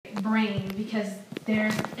brain because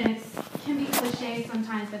and it can be cliche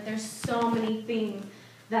sometimes, but there's so many things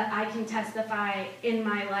that I can testify in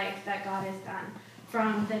my life that God has done.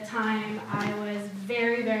 From the time I was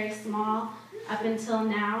very, very small up until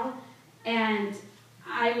now. And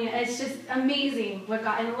I mean, it's just amazing what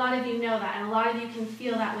God, and a lot of you know that, and a lot of you can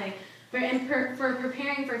feel that way. But for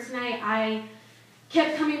preparing for tonight, I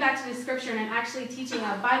kept coming back to the scripture, and I'm actually teaching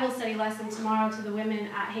a Bible study lesson tomorrow to the women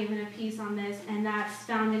at Haven of Peace on this, and that's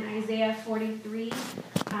found in Isaiah 43, 18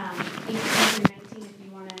 through 19. If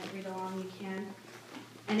you want to read along, you can.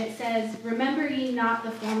 And it says, "Remember ye not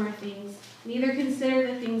the former things, neither consider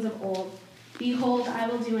the things of old. Behold, I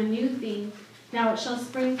will do a new thing. Now it shall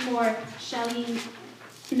spring forth, shall ye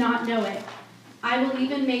not know it? I will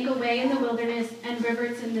even make a way in the wilderness and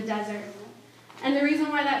rivers in the desert." And the reason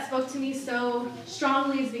why that spoke to me so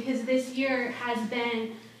strongly is because this year has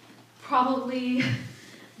been probably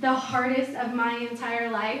the hardest of my entire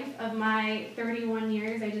life, of my 31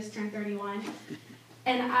 years. I just turned 31.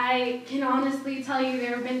 And I can honestly tell you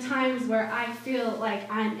there have been times where I feel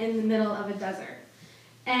like I'm in the middle of a desert.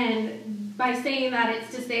 And by saying that, it's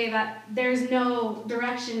to say that there's no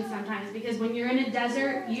direction sometimes, because when you're in a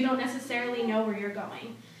desert, you don't necessarily know where you're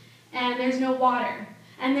going. And there's no water.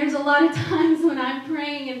 And there's a lot of times when I'm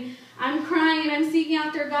praying and I'm crying and I'm seeking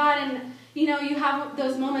after God, and you know, you have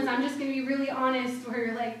those moments, I'm just going to be really honest, where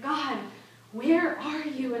you're like, God, where are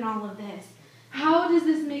you in all of this? How does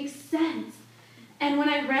this make sense? And when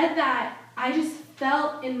I read that, I just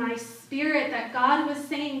felt in my spirit that God was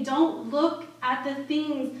saying, don't look at the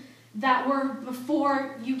things that were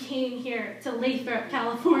before you came here to Lathrop,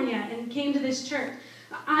 California, and came to this church.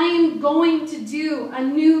 I am going to do a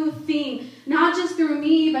new thing, not just through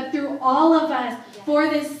me, but through all of us, for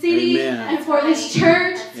this city, Amen. And for this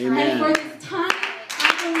church, Amen. And for this time.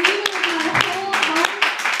 I believe with my whole heart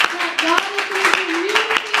that God is going to do new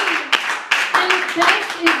things, and the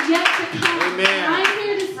best is yet to come. Amen. And I'm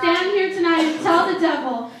here to stand here tonight and tell the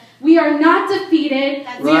devil, we are not defeated,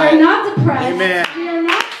 we are not depressed, Amen. We are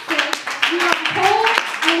not sick, we are whole,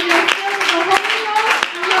 and we are filled with the Holy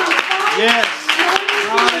Ghost, and we are on fire. Yes.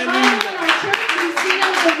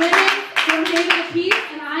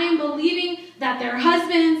 That their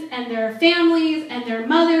husbands and their families and their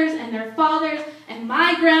mothers and their fathers and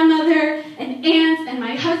my grandmother and aunts and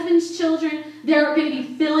my husband's children, they're going to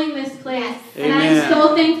be filling this place. Amen. And I'm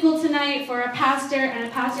so thankful tonight for a pastor and a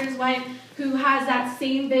pastor's wife who has that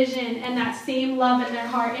same vision and that same love in their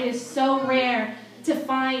heart. It is so rare to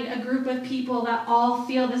find a group of people that all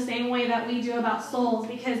feel the same way that we do about souls,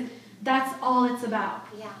 because that's all it's about.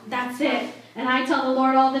 Yeah. That's it. And I tell the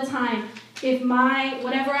Lord all the time, if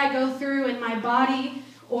whatever I go through in my body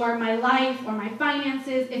or my life or my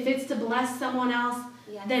finances, if it's to bless someone else,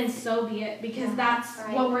 yes. then so be it, because that's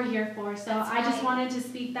right. what we're here for. So that's I just wanted to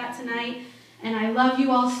speak that tonight, and I love you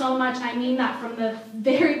all so much. I mean that from the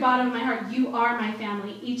very bottom of my heart. You are my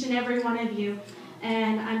family, each and every one of you,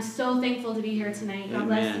 and I'm so thankful to be here tonight. God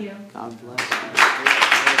bless you. God bless you.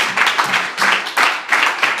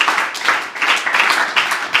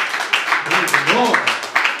 Lord.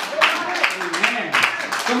 Amen.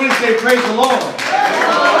 Somebody say, praise the Lord.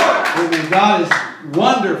 Amen. God is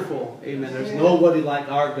wonderful. Amen. There's nobody like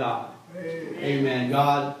our God. Amen.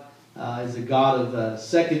 God is a God of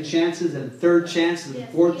second chances and third chances and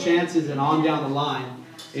fourth chances and on down the line.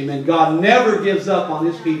 Amen. God never gives up on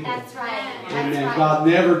His people. That's right. Amen. God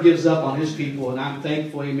never gives up on His people, and I'm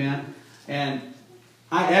thankful. Amen. And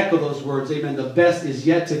I echo those words. Amen. The best is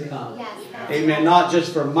yet to come. Yes, amen. Not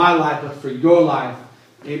just for my life, but for your life.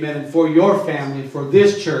 Amen. And for your family, for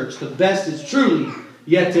this church. The best is truly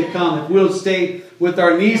yet to come. If we'll stay with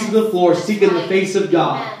our knees to the floor, seeking the face of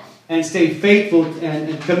God, and stay faithful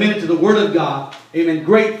and committed to the Word of God. Amen.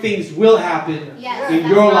 Great things will happen in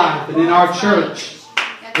your life and in our church.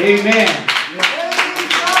 Amen.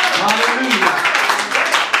 Hallelujah.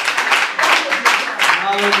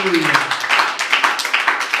 Hallelujah.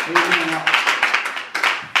 Amen.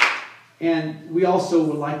 And we also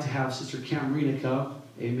would like to have Sister Camarina come.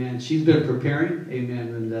 Amen. She's been preparing.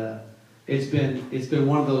 Amen. And it's been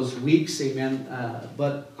one of those weeks. Amen.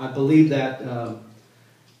 But I believe that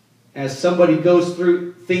as somebody goes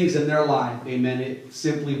through things in their life, amen, it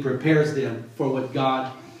simply prepares them for what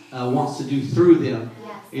God wants to do through them.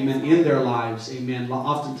 Amen. In their lives. Amen.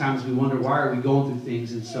 Oftentimes we wonder, why are we going through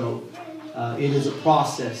things? And so it is a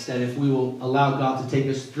process that if we will allow God to take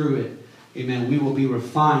us through it, amen, we will be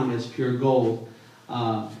refined as pure gold.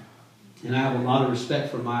 And I have a lot of respect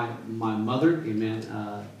for my mother, amen,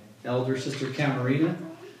 elder Sister Camarina,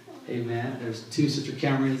 amen. There's 2 Sister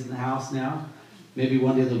Camarinas in the house now. Maybe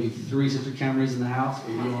one day there'll be 3 Sister Camarinas in the house.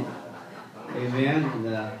 Amen. And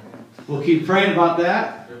We'll keep praying about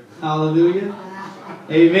that. Hallelujah.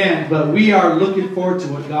 Amen. But we are looking forward to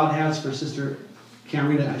what God has for Sister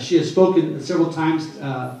Camarina. She has spoken several times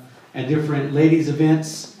at different ladies'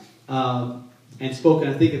 events and spoken,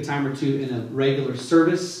 I think, a time or two in a regular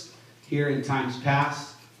service here in times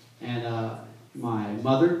past. And my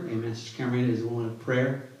mother, amen, Sister Camarina, is a woman of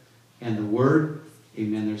prayer and the Word.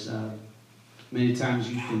 Amen. There's many times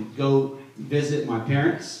you can go visit my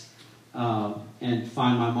parents and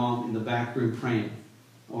find my mom in the back room praying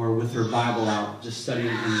or with her Bible out, just studying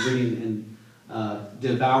and reading and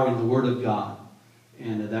devouring the Word of God.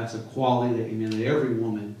 And that's a quality that, amen, that every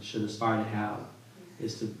woman should aspire to have,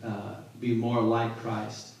 is to be more like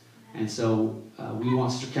Christ. And so we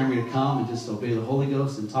want Sister Camarina to come and just obey the Holy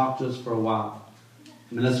Ghost and talk to us for a while.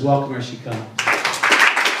 I mean, let's welcome her as she comes.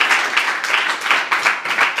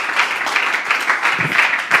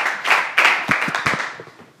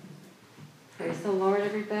 Praise the Lord,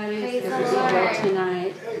 everybody. Praise it's the good to be Lord. here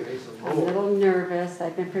tonight. I'm a little nervous.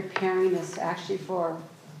 I've been preparing this actually for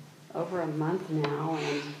over a month now,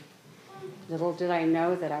 and little did I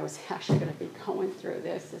know that I was actually going to be going through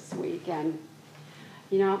this week. And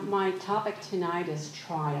you know, my topic tonight is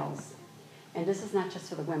trials, and this is not just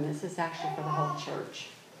for the women. This is actually for the whole church.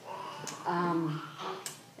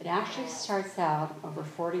 It actually starts out over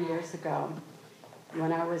 40 years ago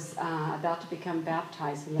when I was about to become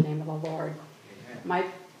baptized in the name of the Lord. My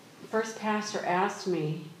first pastor asked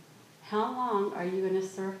me, "How long are you going to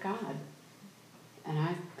serve God?" And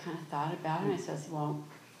I kind of thought about it, and I says, "Well,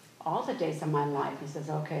 all the days of my life." He says,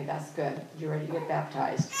 "Okay, that's good. You're ready to get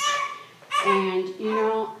baptized." And, you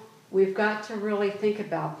know, we've got to really think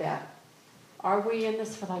about that. Are we in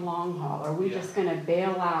this for the long haul? Are we just going to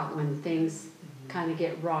bail out when things kind of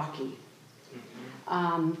get rocky?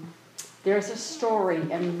 There's a story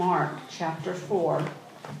in Mark chapter 4.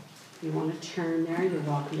 If you want to turn there, you're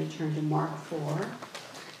welcome to turn to Mark 4.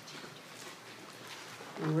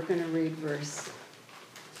 And we're going to read verse...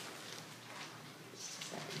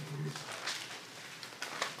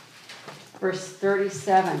 Verse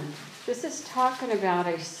 37. This is talking about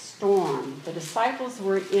a storm. The disciples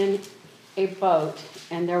were in a boat,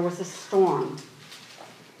 and there was a storm.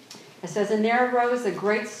 It says, "And there arose a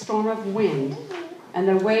great storm of wind, and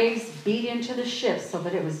the waves beat into the ship so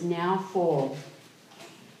that it was now full.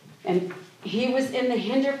 And he was in the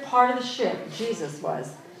hinder part of the ship," Jesus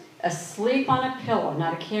was, "asleep on a pillow,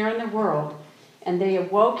 not a care in the world. And they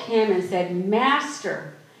awoke him and said,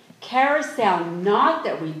 'Master, carest thou not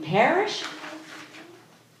that we perish?'"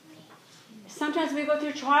 Sometimes we go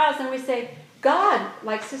through trials and we say, "God,"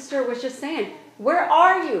 like Sister was just saying, "where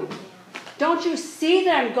are you? Don't you see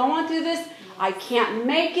that I'm going through this? I can't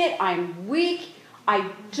make it. I'm weak.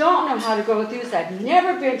 I don't know how to go through this. I've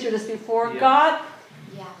never been through this before. God,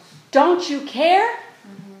 don't you care?"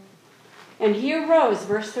 And he arose,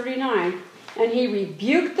 verse 39, "and he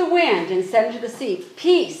rebuked the wind and said unto the sea,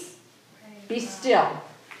 'Peace, be still.'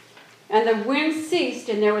 And the wind ceased,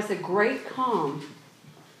 and there was a great calm."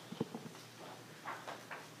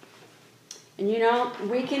 And you know,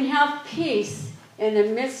 we can have peace in the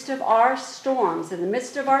midst of our storms, in the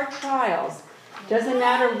midst of our trials. Doesn't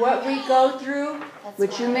matter what we go through,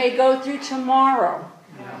 which you may go through tomorrow.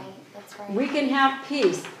 That's right. We can have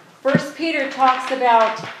peace. 1 Peter talks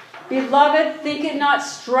about, "Beloved, think it not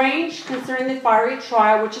strange concerning the fiery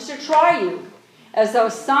trial which is to try you, as though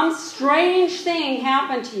some strange thing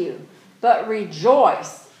happened to you. But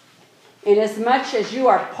rejoice, inasmuch as you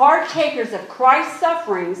are partakers of Christ's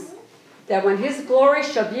sufferings, that when his glory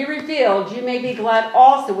shall be revealed, you may be glad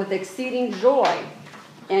also with exceeding joy."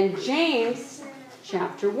 And James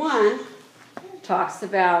chapter 1 talks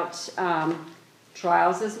about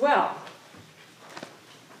trials as well.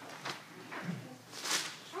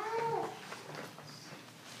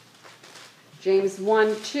 James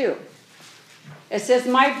 1:2. It says,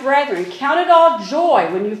 "My brethren, count it all joy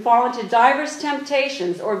when you fall into diverse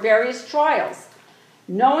temptations or various trials,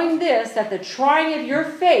 knowing this, that the trying of your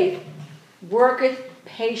faith worketh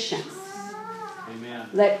patience. Amen.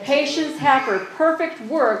 Let patience have her perfect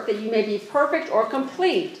work, that you may be perfect or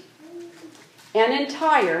complete, and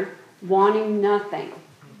entire, wanting nothing."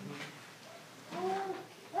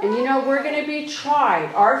 And you know, we're going to be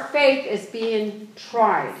tried. Our faith is being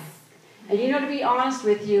tried. And you know, to be honest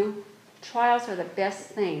with you, trials are the best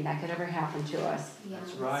thing that could ever happen to us.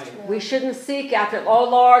 That's right. We shouldn't seek after, "Oh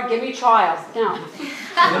Lord, give me trials." No.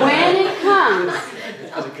 When it comes,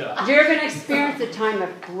 you're going to experience a time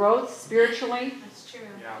of growth spiritually. That's true.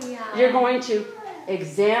 Yeah. You're going to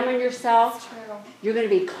examine yourself. That's true. You're going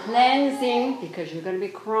to be cleansing, because you're going to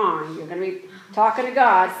be crying. You're going to be talking to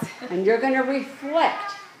God, and you're going to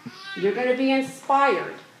reflect. You're going to be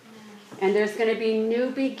inspired. And there's going to be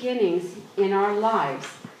new beginnings in our lives,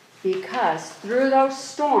 because through those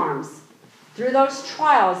storms, through those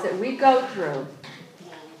trials that we go through,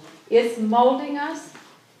 it's molding us.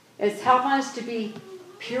 It's helping us to be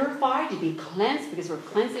purified, to be cleansed, because we're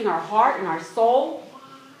cleansing our heart and our soul.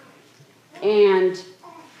 And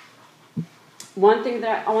one thing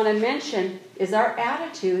that I want to mention is our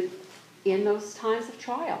attitude in those times of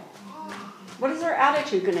trial. What is our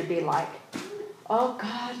attitude going to be like? Oh,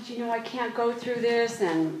 God, I can't go through this.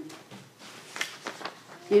 And,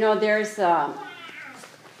 there's a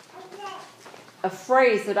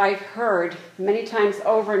phrase that I've heard many times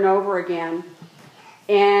over and over again.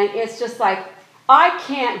 And it's just like, I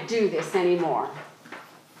can't do this anymore.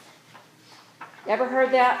 Ever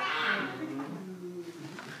heard that?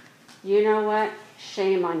 You know what?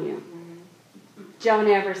 Shame on you. Don't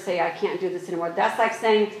ever say, I can't do this anymore. That's like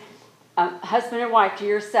saying, husband and wife, to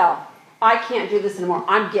yourself, I can't do this anymore.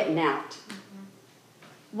 I'm getting out.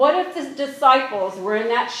 What if the disciples were in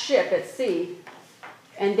that ship at sea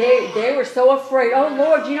and they were so afraid, oh,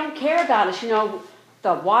 Lord, you don't care about us.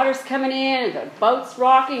 The water's coming in and the boat's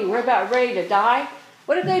rocking. We're about ready to die.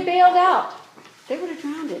 What if they bailed out? They would have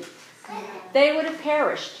drowned. They would have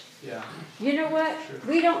perished. Yeah. You know what? Sure.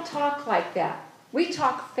 We don't talk like that. We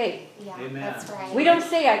talk faith. Yeah, Amen. that's right. We don't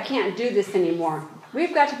say, I can't do this anymore.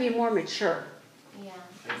 We've got to be more mature. Yeah,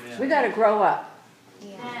 Amen. We've got to grow up.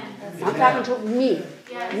 yeah. Amen. That's I'm right. talking to me.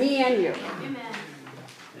 Yes. Me and you. Amen.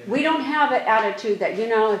 We don't have an attitude that,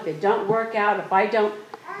 if it don't work out, if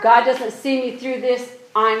God doesn't see me through this,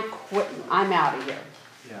 I'm quitting. I'm out of here.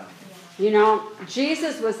 Yeah.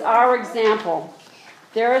 Jesus was our example.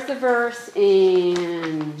 There is a verse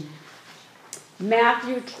in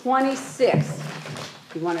Matthew 26.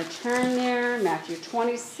 You want to turn there, Matthew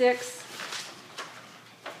 26.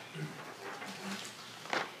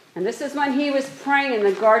 And this is when he was praying in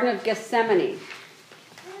the Garden of Gethsemane.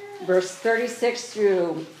 Verse 36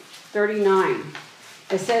 through 39.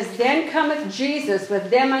 It says, Then cometh Jesus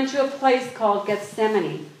with them unto a place called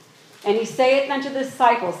Gethsemane. And he saith unto the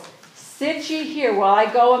disciples, Sit ye here while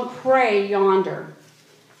I go and pray yonder.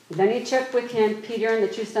 And then he took with him Peter and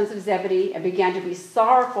the two sons of Zebedee, and began to be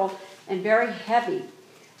sorrowful and very heavy.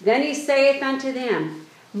 Then he saith unto them,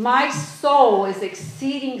 My soul is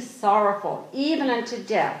exceeding sorrowful, even unto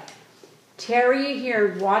death. Tarry ye here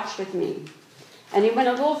and watch with me. And he went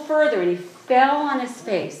a little further, and he fell on his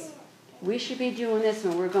face. We should be doing this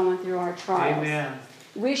when we're going through our trials. Amen.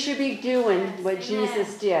 We should be doing what Amen.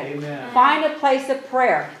 Jesus did. Amen. Find a place of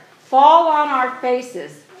prayer. Fall on our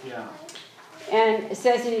faces. Yeah. And it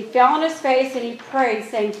says, and he fell on his face and he prayed,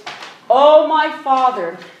 saying, Oh, my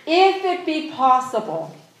Father, if it be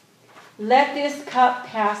possible, let this cup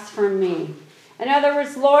pass from me. In other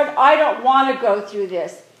words, Lord, I don't want to go through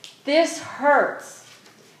this. This hurts.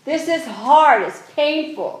 This is hard. It's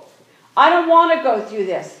painful. I don't want to go through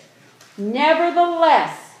this.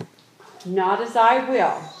 Nevertheless, not as I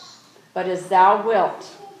will, but as thou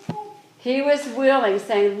wilt. He was willing,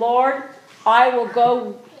 saying, Lord, I will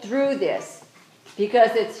go through this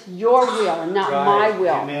because it's your will and not my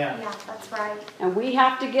will. Amen. Yeah, that's right. And we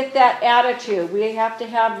have to get that attitude. We have to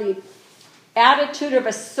have the attitude of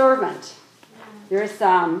a servant. There's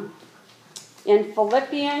in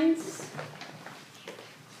Philippians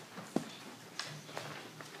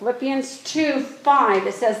 2:5,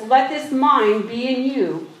 it says, Let this mind be in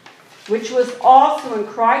you, which was also in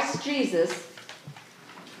Christ Jesus.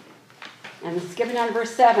 And skipping down to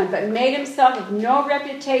verse 7, but made himself of no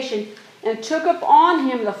reputation, and took upon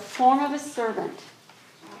him the form of a servant,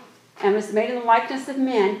 and was made in the likeness of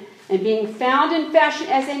men, and being found in fashion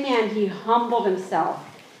as a man, he humbled himself,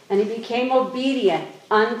 and he became obedient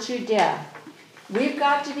unto death. We've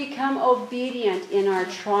got to become obedient in our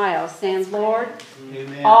trials, saying, Lord,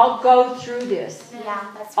 Amen. I'll go through this. Yeah,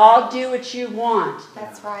 that's right. I'll do what you want.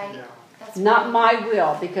 That's right. That's Not right. my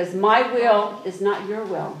will, because my will is not your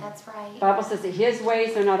will. That's right. The Bible says that his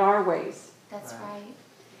ways are not our ways. That's right.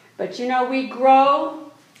 But we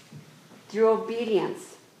grow through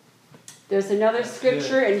obedience. There's another That's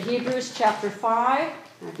scripture in Hebrews chapter 5. I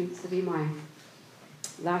think this will be my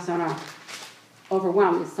last one. I'm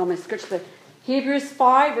overwhelmed with so many scriptures. But Hebrews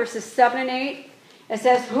 5, verses 7 and 8. It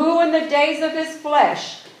says, Who in the days of his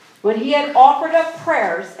flesh, when he had offered up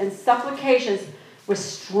prayers and supplications with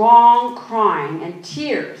strong crying and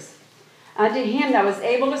tears unto him that was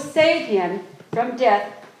able to save him from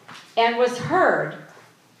death, and was heard,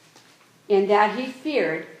 in that he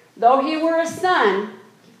feared, though he were a son,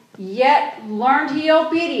 yet learned he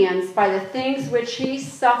obedience by the things which he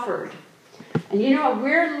suffered. And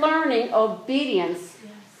we're learning obedience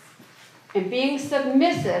and being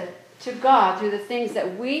submissive to God through the things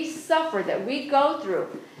that we suffer, that we go through.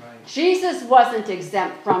 Right. Jesus wasn't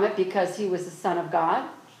exempt from it because he was the Son of God.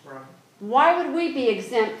 Right. Why would we be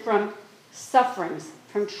exempt from sufferings,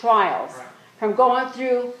 from trials, Right. from going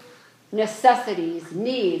through necessities,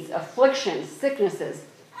 needs, afflictions, sicknesses?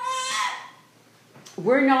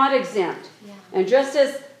 We're not exempt. Yeah. And just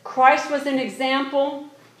as Christ was an example,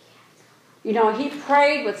 you know, he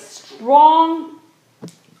prayed with strong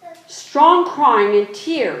crying and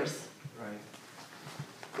tears. Right.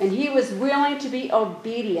 And he was willing to be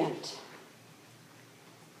obedient.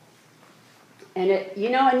 And it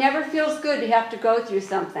never feels good to have to go through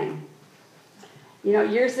something. You know,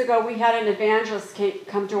 years ago we had an evangelist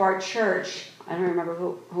come to our church. I don't remember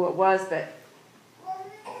who it was, but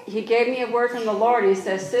he gave me a word from the Lord. He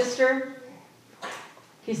says, "Sister,"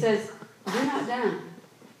 he says, "you're not done.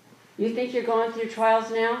 You think you're going through trials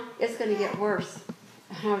now? It's going to get worse."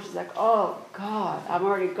 And I was just like, oh, God, I'm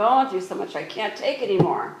already going through so much. I can't take it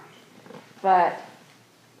anymore. But,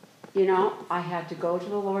 you know, I had to go to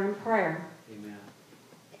the Lord in prayer. Amen.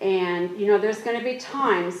 And, you know, there's going to be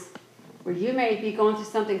times where you may be going through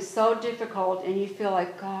something so difficult and you feel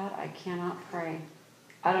like, God, I cannot pray.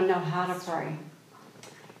 I don't know how to pray.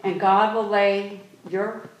 And God will lay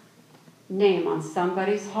your name on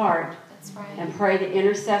somebody's heart That's right. and pray the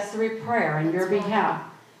intercessory prayer on your That's right. behalf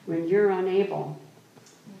when you're unable.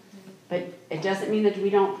 But it doesn't mean that we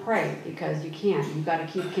don't pray, because you can't. You've got to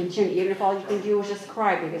keep continuing. Even if all you can do is just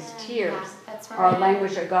cry, because tears Yeah, that's right. are a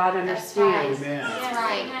language that God That's right. understands. Amen. That's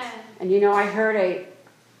right. Amen. And you know, I heard a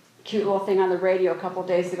cute little thing on the radio a couple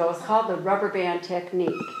days ago. It's called the rubber band technique.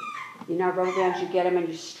 You know, rubber bands, you get them and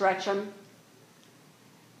you stretch them.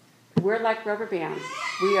 We're like rubber bands.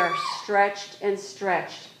 We are stretched and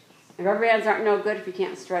stretched. And rubber bands aren't no good if you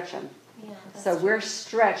can't stretch them. Yeah, that's So true. we're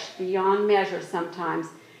stretched beyond measure sometimes.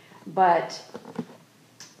 But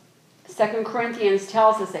 2 Corinthians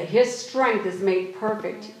tells us that his strength is made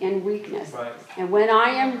perfect in weakness. Right. And when I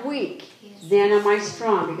am weak, then am I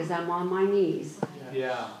strong, because I'm on my knees.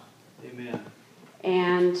 Yeah. Amen.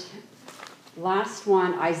 And last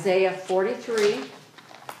one, Isaiah 43.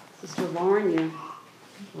 Sister Lauren, you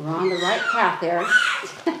were on the right path there.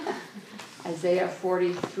 Isaiah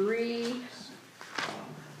 43.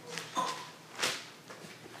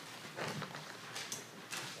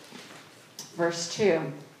 Verse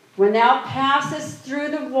 2. When thou passest through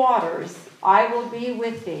the waters, I will be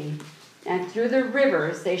with thee, and through the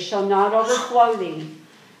rivers they shall not overflow thee.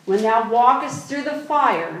 When thou walkest through the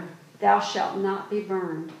fire, thou shalt not be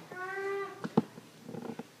burned.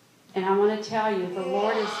 And I want to tell you, the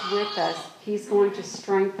Lord is with us. He's going to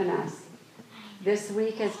strengthen us. This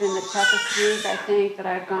week has been the toughest week, I think, that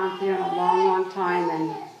I've gone through in a long, long time.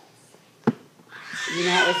 And, you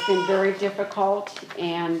know, it's been very difficult.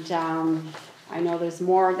 And I know there's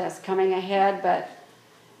more that's coming ahead. But,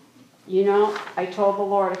 you know, I told the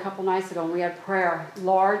Lord a couple nights ago when we had prayer,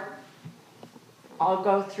 Lord, I'll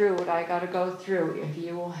go through what I got to go through if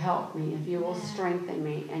you will help me, if you will strengthen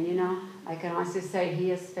me. And, you know, I can honestly say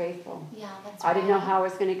he is faithful. Yeah, that's I didn't know right. how I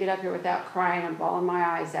was going to get up here without crying and bawling my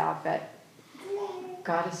eyes out, but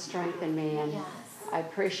God has strengthened me, and Yes. I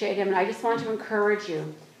appreciate him. And I just want to encourage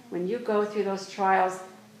you, when you go through those trials,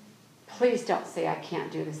 please don't say, I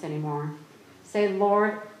can't do this anymore. Say,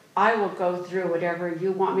 Lord, I will go through whatever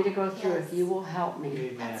you want me to go through if you will help me.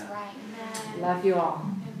 Amen. That's right. Amen. Love you all.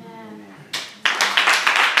 Amen.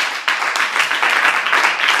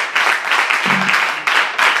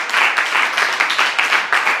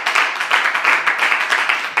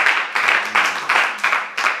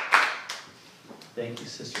 Thank you,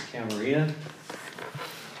 Sister Camarina.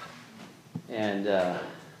 And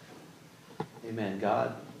amen.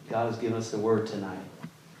 God has given us the word tonight.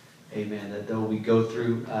 Amen. That though we go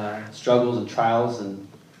through struggles and trials and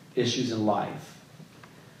issues in life,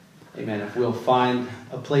 amen, if we'll find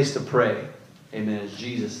a place to pray, amen, as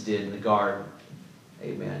Jesus did in the garden,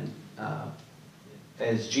 amen.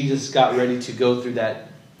 As Jesus got ready to go through that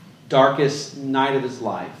darkest night of his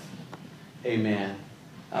life, amen,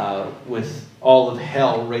 with all of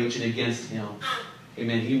hell raging against him,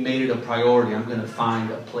 amen, he made it a priority. I'm going to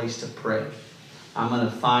find a place to pray. I'm going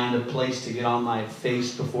to find a place to get on my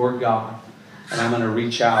face before God, and I'm going to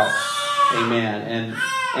reach out, amen.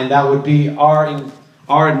 And that would be our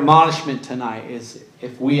admonishment tonight, is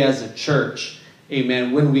if we as a church,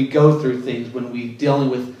 amen, when we go through things, when we're dealing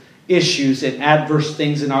with issues and adverse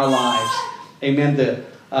things in our lives, amen,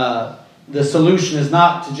 the solution is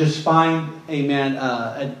not to just find, amen,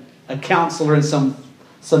 a counselor in some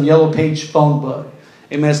yellow page phone book.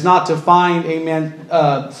 Amen. It's not to find, amen,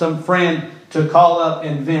 some friend to call up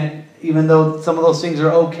and vent, even though some of those things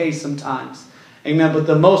are okay sometimes. Amen. But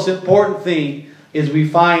the most important thing is we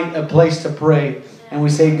find a place to pray. And we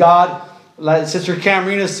say, God, like Sister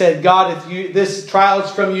Camarina said, God, if this trial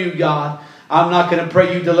is from you, God, I'm not going to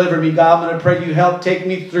pray you deliver me, God. I'm going to pray you help take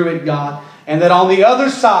me through it, God. And that on the other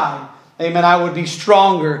side, amen, I would be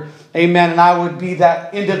stronger. Amen. And I would be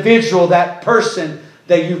that individual, that person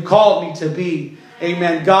that you've called me to be.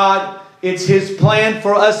 Amen. God, it's His plan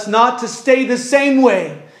for us not to stay the same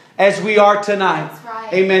way as we are tonight. That's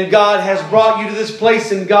right. Amen. God has brought you to this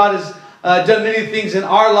place, and God has done many things in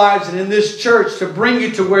our lives and in this church to bring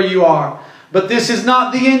you to where you are. But this is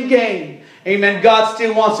not the end game. Amen. God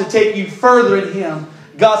still wants to take you further in Him.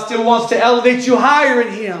 God still wants to elevate you higher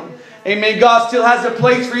in Him. Amen. God still has a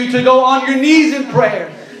place for you to go on your knees in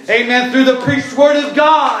prayer. Amen. Through the preached word of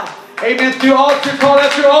God. Amen. Through altar call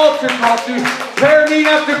after altar call. Through prayer meeting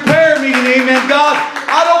after prayer meeting. Amen. God,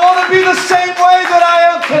 I don't want to be the same way that I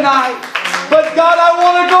am tonight. But God, I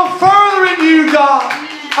want to go further in you, God.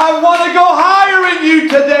 I want to go higher in you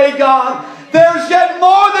today, God. There's yet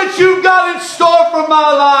more that you've got in store for my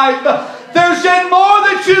life. There's yet more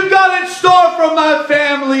that you've got in store for my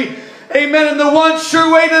family. Amen. And the one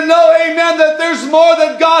sure way to know, amen, that there's more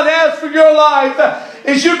that God has for your life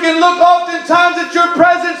is you can look oftentimes at your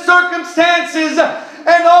present circumstances,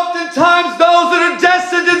 and oftentimes those that are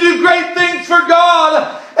destined to do great things for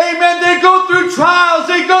God, amen, they go through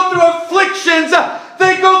trials, they go through afflictions,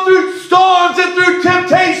 they go through storms and through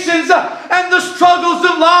temptations and the struggles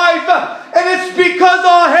of life. And it's because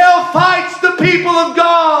all hell fights the people of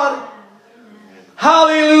God.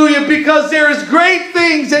 Hallelujah. Because there is great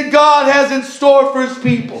things that God has in store for His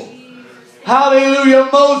people. Hallelujah.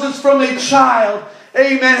 Moses from a child,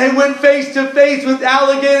 amen, he went face to face with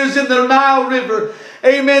alligators in the Nile River.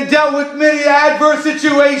 Amen. Dealt with many adverse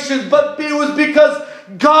situations. But it was because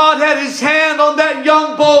God had His hand on that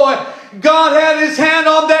young boy. God had His hand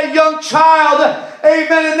on that young child.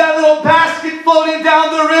 Amen. In that little basket floating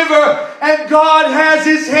down the river. And God has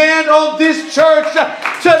His hand on this church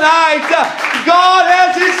tonight. God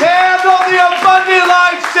has His hand on the Abundant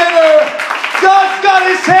Life Center. God's got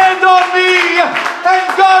His hand on me. And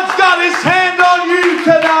God's got His hand on you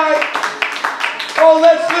tonight. Oh,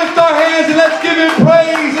 let's lift our hands and let's give Him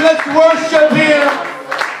praise and let's worship Him.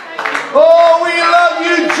 Oh, we love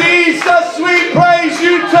you, Jesus. We praise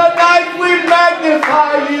you tonight. We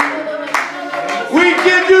magnify you. We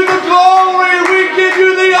give you the glory. We give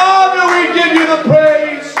you the honor. We give you the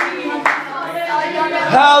praise.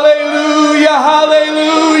 Hallelujah,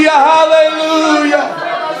 hallelujah, hallelujah.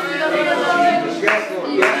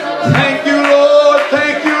 Thank you, Lord.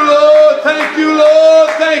 Thank you, Lord. Thank you, Lord.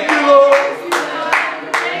 Thank you, Lord.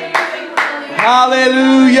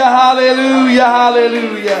 Hallelujah, hallelujah,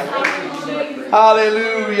 hallelujah.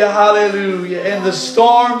 Hallelujah, hallelujah. In the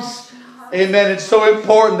storms, amen, it's so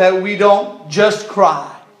important that we don't just cry.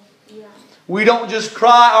 We don't just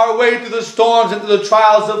cry our way through the storms and through the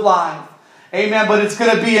trials of life. Amen. But it's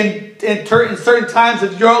going to be in certain times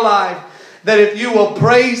of your life that if you will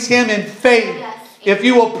praise Him in faith, if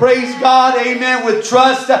you will praise God, amen, with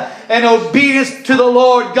trust and obedience to the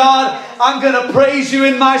Lord. God, I'm going to praise you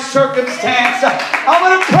in my circumstance. I'm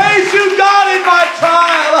going to praise you, God, in my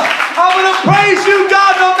trial. I'm going to praise you,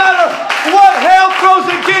 God, no matter what hell throws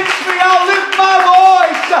against me. I'll lift my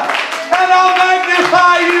voice and I'll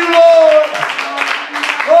magnify you, Lord.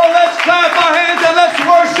 Oh, let's clap our hands and let's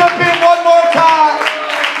worship Him one more time.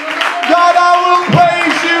 God, I will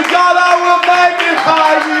praise you. God, I will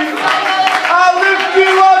magnify you. I'll lift you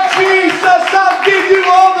up, Jesus. I'll give you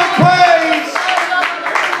all the praise.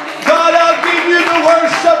 God, I'll give you the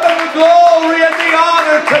worship and the glory and the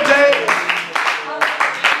honor today.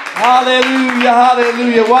 Hallelujah,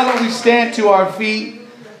 hallelujah. Why don't we stand to our feet?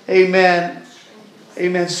 Amen.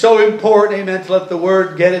 Amen. So important, amen, to let the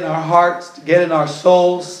word get in our hearts, get in our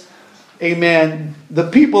souls. Amen. The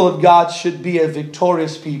people of God should be a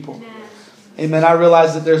victorious people. Amen. I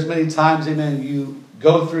realize that there's many times, amen, you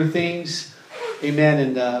go through things,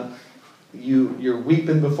 amen, and you're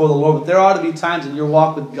weeping before the Lord. But there ought to be times in your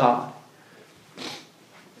walk with God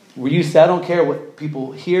where you say, I don't care what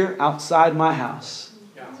people hear outside my house.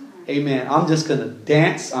 Amen. I'm just going to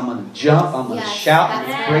dance. I'm going to jump. I'm going to shout. I'm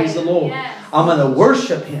going to praise the Lord. I'm going to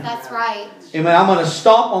worship Him. That's right. Amen. I'm going to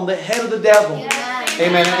stomp on the head of the devil.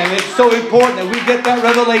 Amen. And it's so important that we get that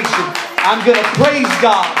revelation. I'm going to praise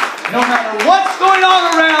God no matter what's going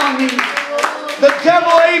on around me. The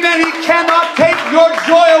devil, amen, he cannot take your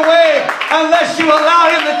joy away unless you allow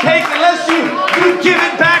him to take, unless you give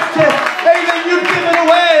it back to, amen, you give it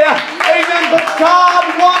away. Amen. But God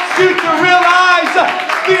wants you to realize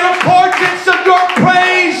the importance of your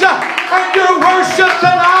praise and your worship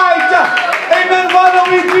tonight. Amen. Why don't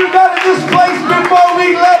we do that in this place?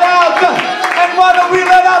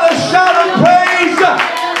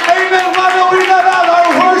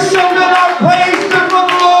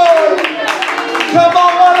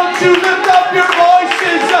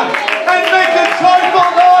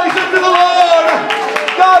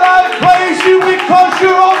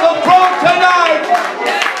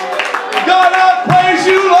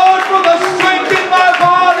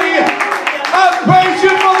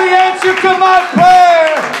 that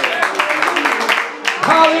prayer.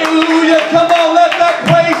 Hallelujah. Come on, let that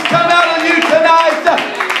praise